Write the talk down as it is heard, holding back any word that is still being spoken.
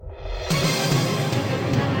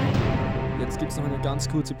Jetzt noch eine ganz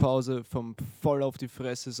kurze Pause vom Voll auf die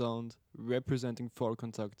Fresse Sound, representing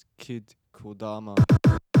Vollkontakt, Kid Kodama.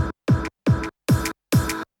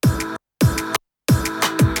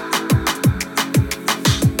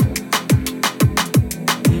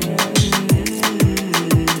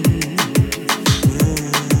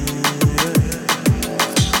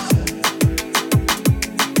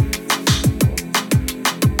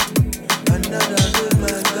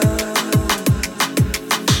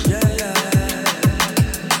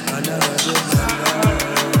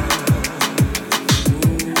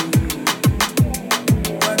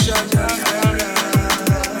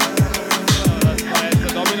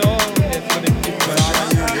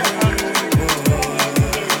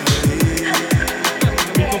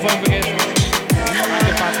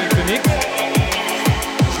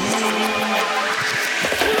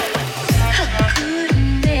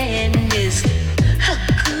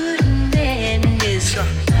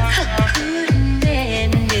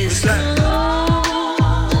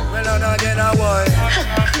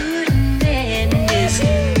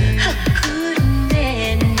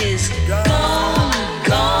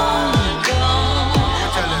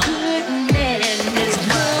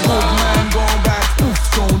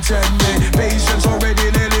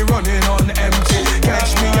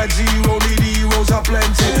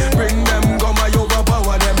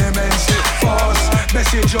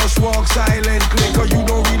 Just walk silently, cause you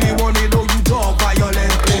don't really want it, though you talk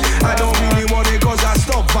violently. I don't really want it, cause I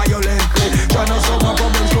stop violently. Tryna solve my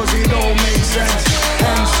problems, cause it don't make sense.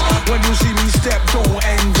 Hence, when you see me step, don't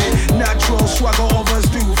envy. Natural swagger, others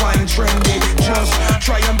do find trendy. Just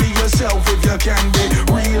try and be yourself if you can be.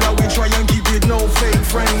 Real, how we try and keep it no fake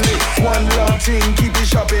friendly. One love thing, keep it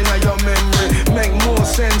sharp in your memory. Make more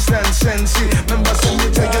sense than sensey. Remember, send me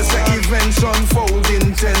tell you say events unfold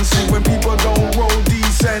intensely. When people don't roll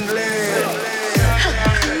decently. How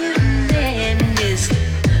good man is,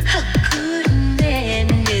 how good man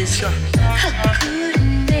is, how good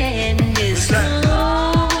man is.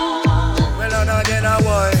 Well, I'm again a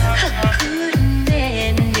boy. How good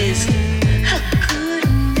man is, how good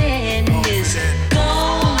man is.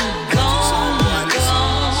 Gone, gone,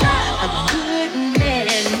 gone. A good man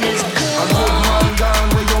is A good man gone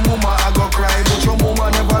where your mama I go cry, but your mama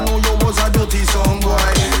never know you was a dirty song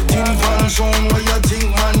boy. Tin fan song where you think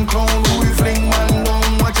man clown, we fling man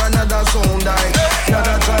down, watch another sound die. Not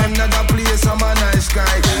a time, not a place, I'm a nice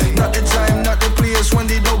guy. Not the time, not the place when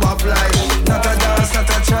the dub apply. Not a dance, not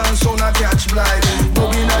a chance, so not catch blind.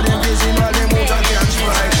 Dubbing at them place in all them out and catch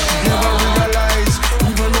flight. Never realize,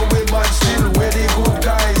 even though we bad still, we're the good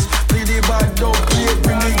guys. Play the bad dog, play,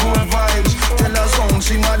 bring the good vibes. Tell us song,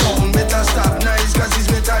 sing my down, better stop nice, cause it's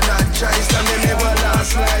better than choice, and they never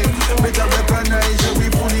last life. Better recognize, yeah, we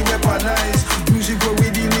fully weaponize. Music where we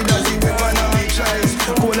deal with as the weapon of my choice.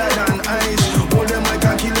 Colder than ice, hold them like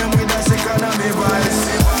I kill them with a second of my vice.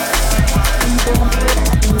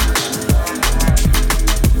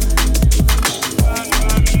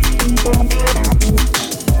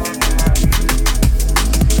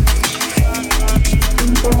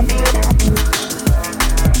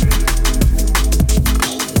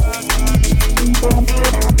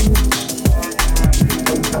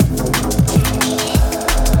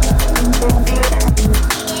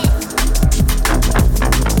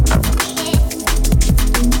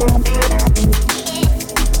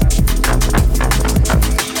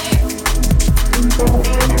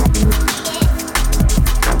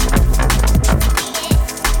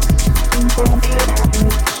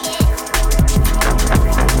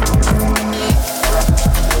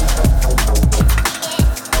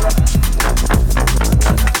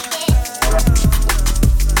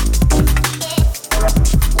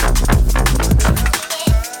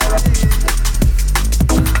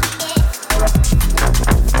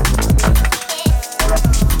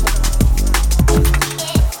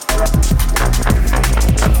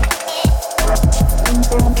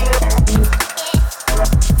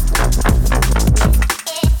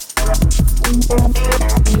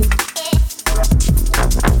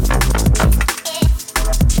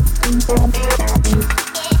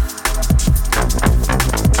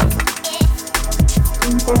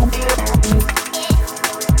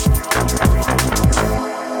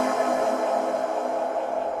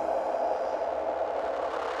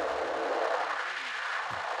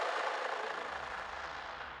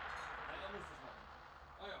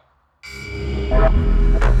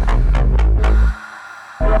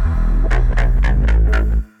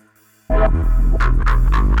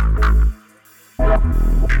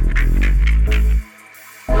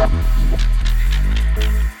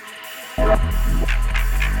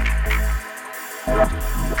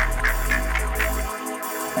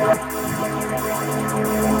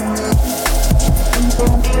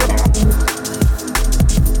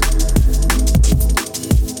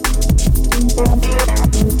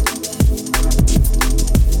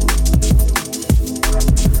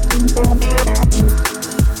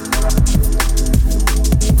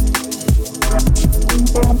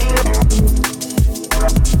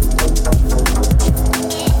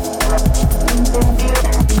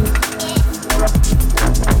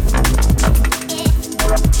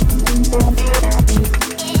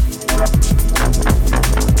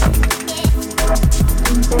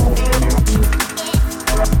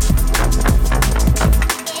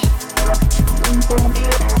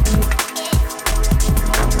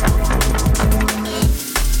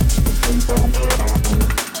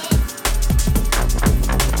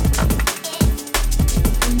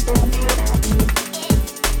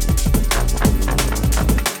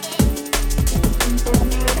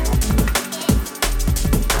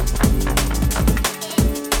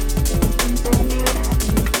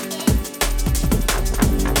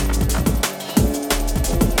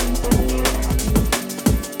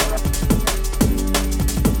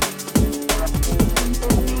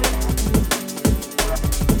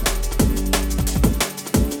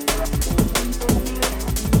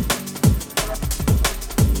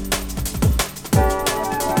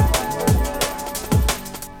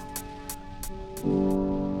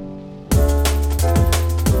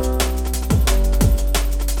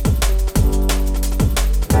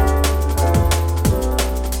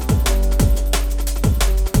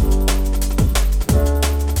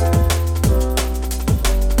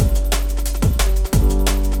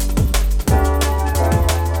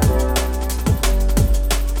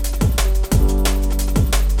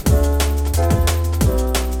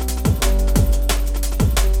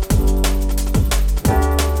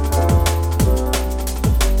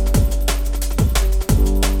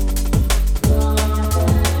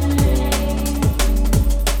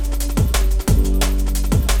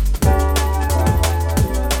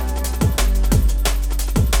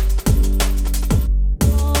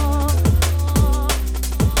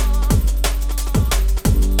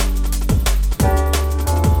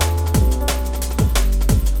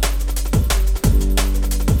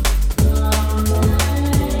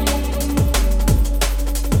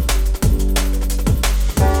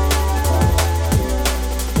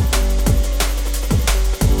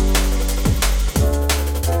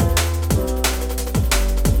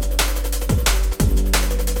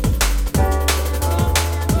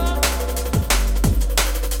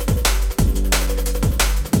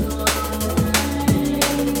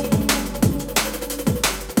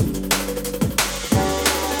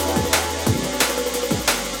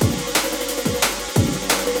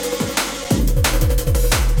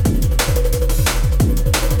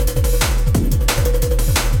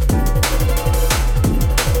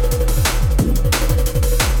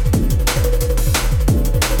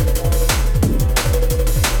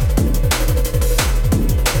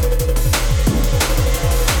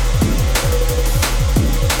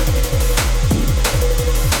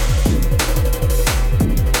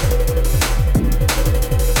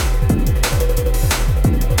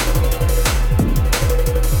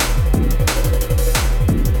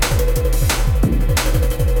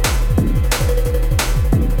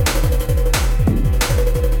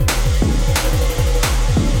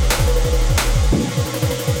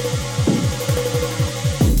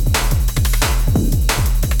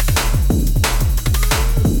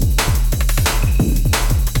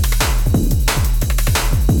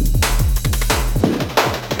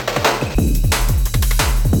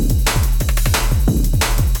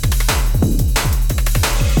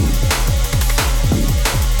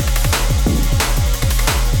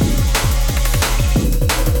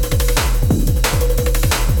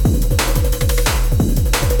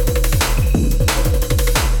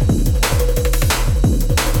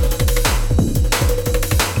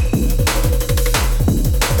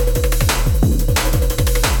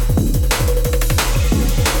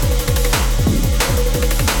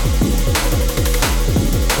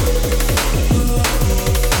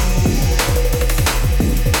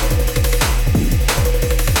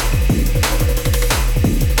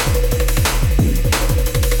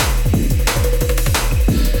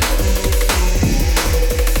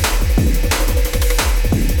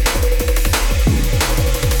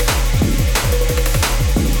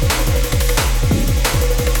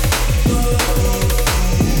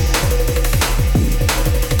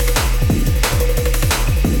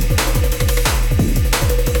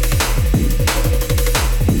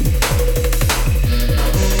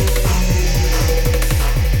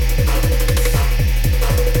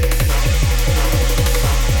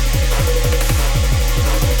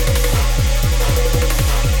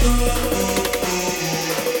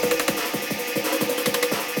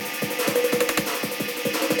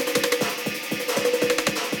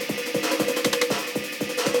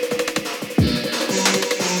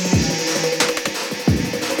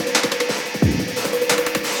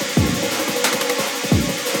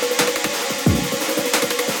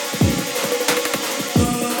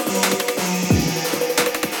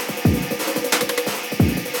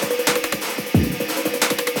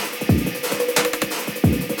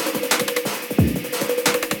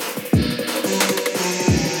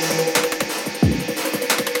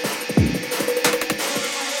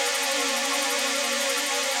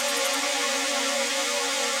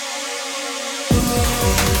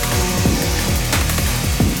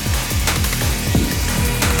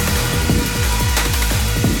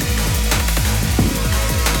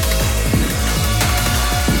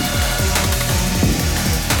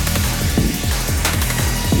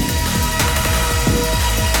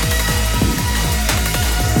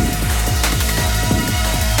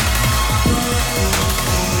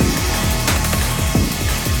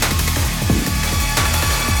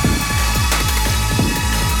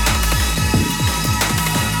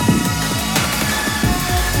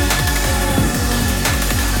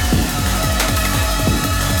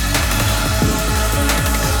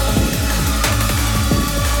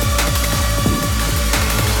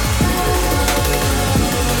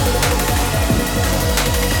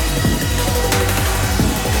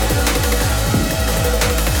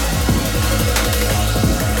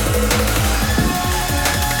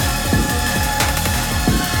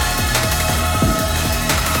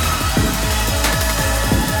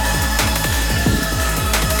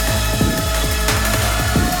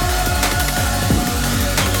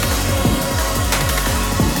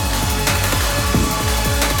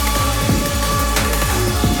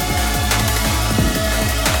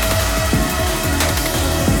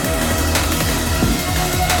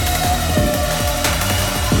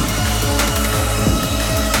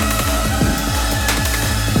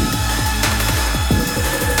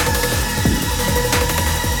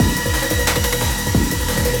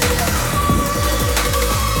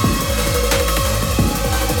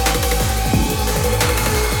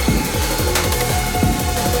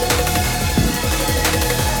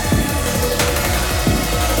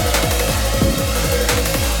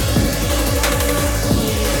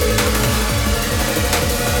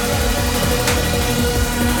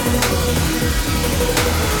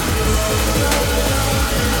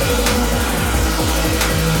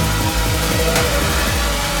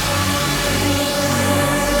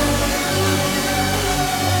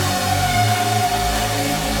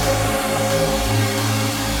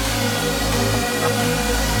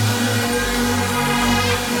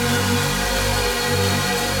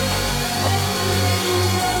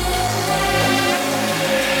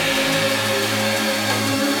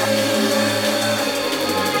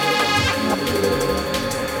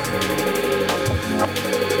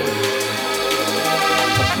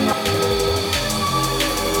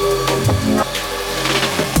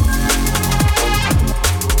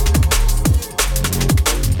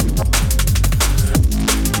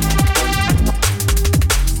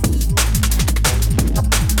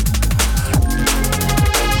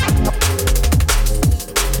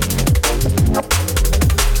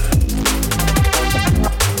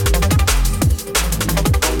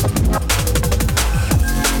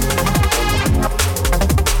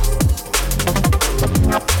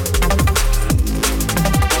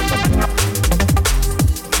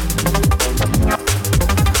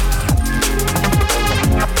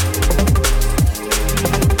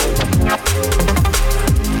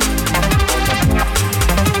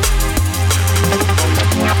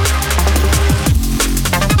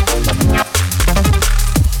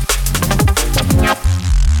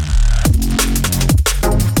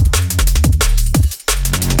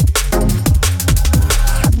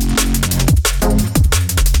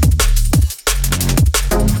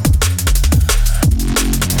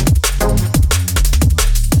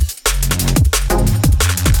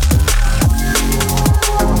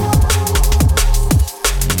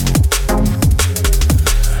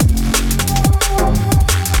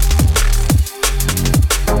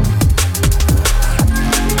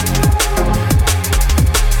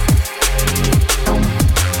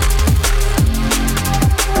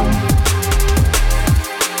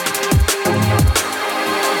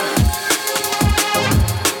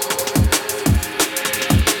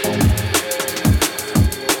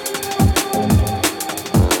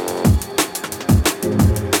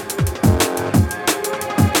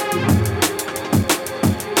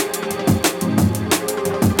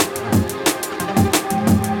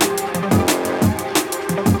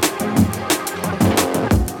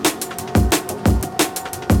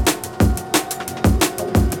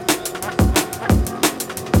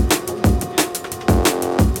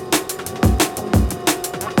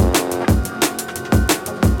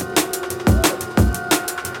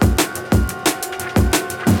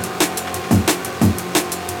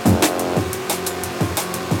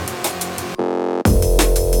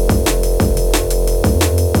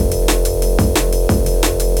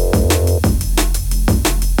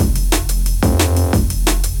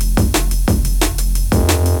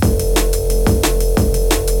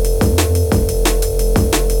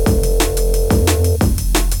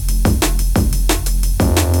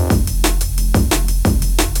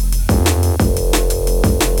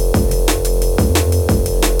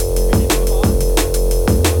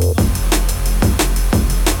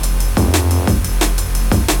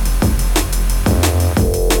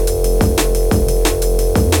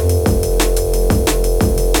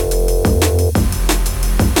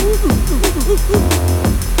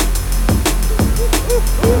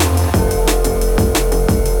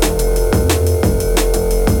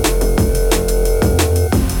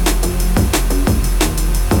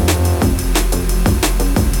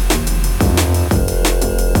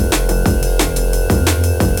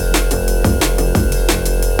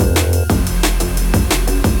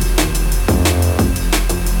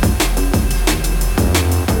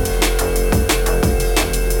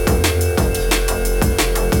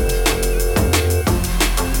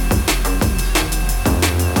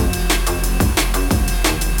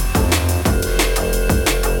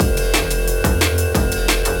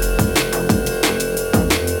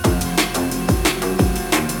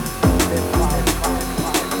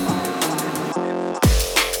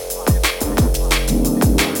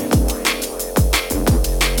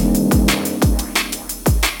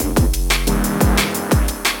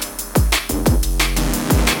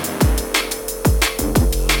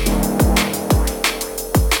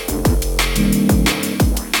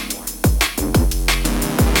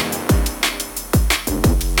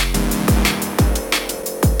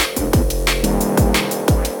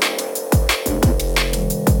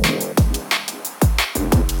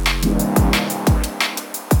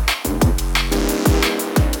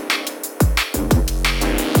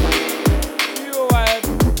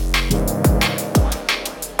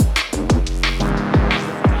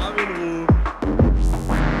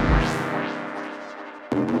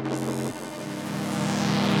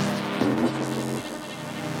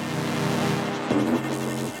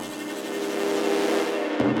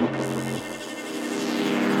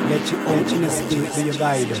 Let your own inner spirit be your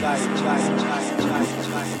guide.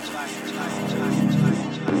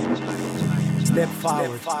 Step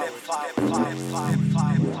forward.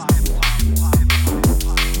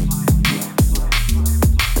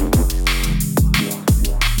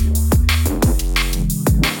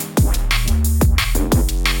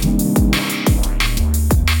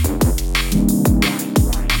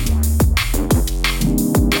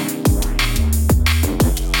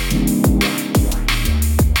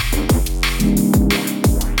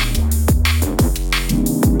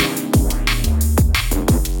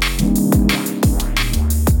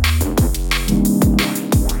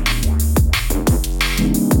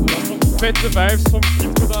 Fette Vibes vom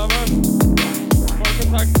Kid Kodama.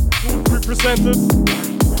 Vollkontakt, gut represented.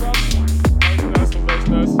 Echt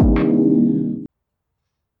nice.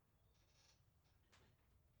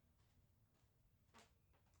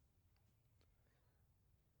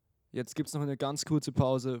 Jetzt gibt's noch eine ganz kurze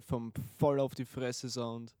Pause vom Voll auf die Fresse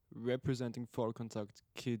Sound, representing Vollkontakt,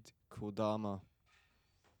 Kid Kodama.